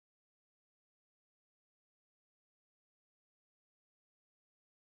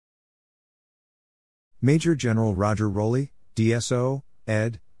Major General Roger Rowley, DSO,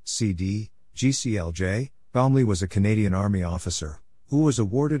 Ed. CD, GCLJ, GOMLJ was a Canadian Army officer, who was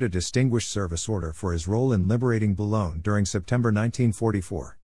awarded a Distinguished Service Order for his role in liberating Boulogne during September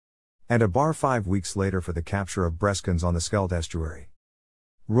 1944. And a bar 5 weeks later for the capture of Breskens on the Scheldt estuary.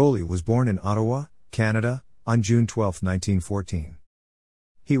 Rowley was born in Ottawa, Canada, on June 12, 1914.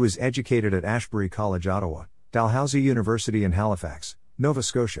 He was educated at Ashbury College, Ottawa, Dalhousie University in Halifax, Nova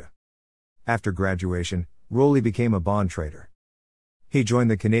Scotia. After graduation, Rowley became a bond trader. He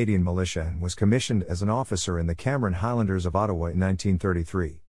joined the Canadian militia and was commissioned as an officer in the Cameron Highlanders of Ottawa in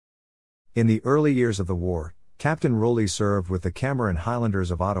 1933. In the early years of the war, Captain Rowley served with the Cameron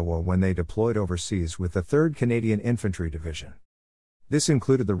Highlanders of Ottawa when they deployed overseas with the 3rd Canadian Infantry Division. This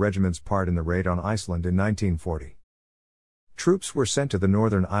included the regiment's part in the raid on Iceland in 1940. Troops were sent to the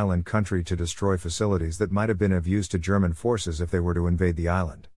northern island country to destroy facilities that might have been of use to German forces if they were to invade the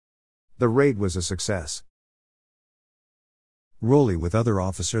island. The raid was a success. Rowley with other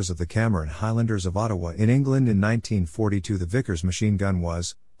officers of the Cameron Highlanders of Ottawa in England in 1942. The Vickers machine gun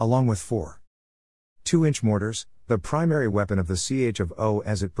was, along with 4 2-inch mortars, the primary weapon of the CHO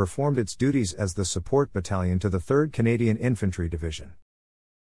as it performed its duties as the support battalion to the 3rd Canadian Infantry Division.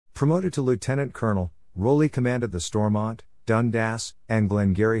 Promoted to lieutenant colonel, Rowley commanded the Stormont, Dundas, and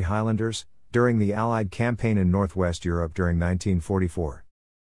Glengarry Highlanders during the Allied campaign in northwest Europe during 1944.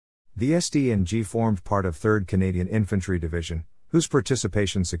 The SD&G formed part of 3rd Canadian Infantry Division, whose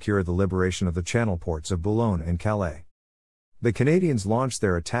participation secured the liberation of the Channel ports of Boulogne and Calais. The Canadians launched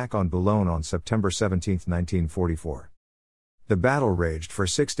their attack on Boulogne on September 17, 1944. The battle raged for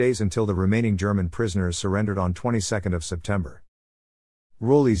 6 days until the remaining German prisoners surrendered on 22 September.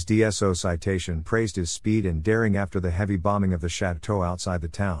 Rowley's DSO citation praised his speed and daring after the heavy bombing of the chateau outside the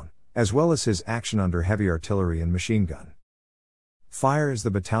town, as well as his action under heavy artillery and machine gun fire as the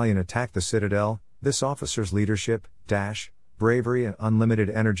battalion attacked the citadel. This officer's leadership, bravery and unlimited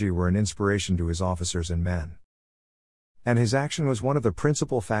energy were an inspiration to his officers and men. And his action was one of the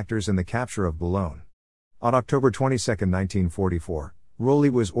principal factors in the capture of Boulogne. On October 22, 1944, Rowley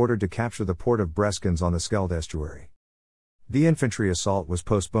was ordered to capture the port of Breskens on the Scheldt estuary. The infantry assault was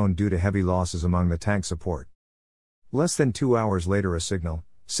postponed due to heavy losses among the tank support. Less than 2 hours later, a signal,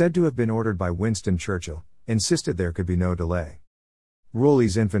 said to have been ordered by Winston Churchill, insisted there could be no delay.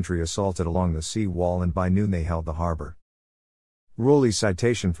 Rowley's infantry assaulted along the sea wall and by noon they held the harbor. Rowley's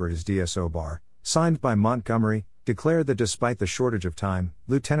citation for his DSO bar, signed by Montgomery, declared that despite the shortage of time,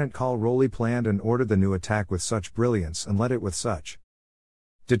 Lieutenant Col Rowley planned and ordered the new attack with such brilliance and led it with such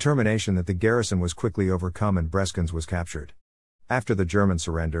determination that the garrison was quickly overcome and Breskens was captured. After the German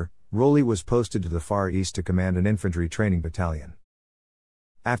surrender, Rowley was posted to the Far East to command an infantry training battalion.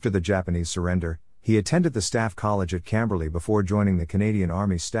 After the Japanese surrender, he attended the Staff College at Camberley before joining the Canadian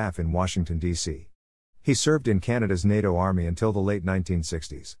Army Staff in Washington, D.C. He served in Canada's NATO Army until the late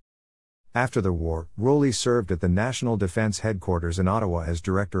 1960s. After the war, Rowley served at the National Defence Headquarters in Ottawa as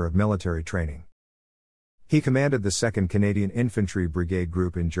Director of Military Training. He commanded the 2nd Canadian Infantry Brigade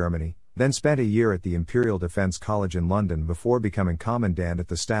Group in Germany, then spent a year at the Imperial Defence College in London before becoming Commandant at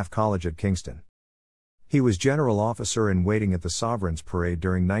the Staff College at Kingston. He was General Officer in Waiting at the Sovereign's Parade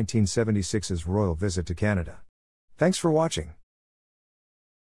during 1976's royal visit to Canada. Thanks for watching.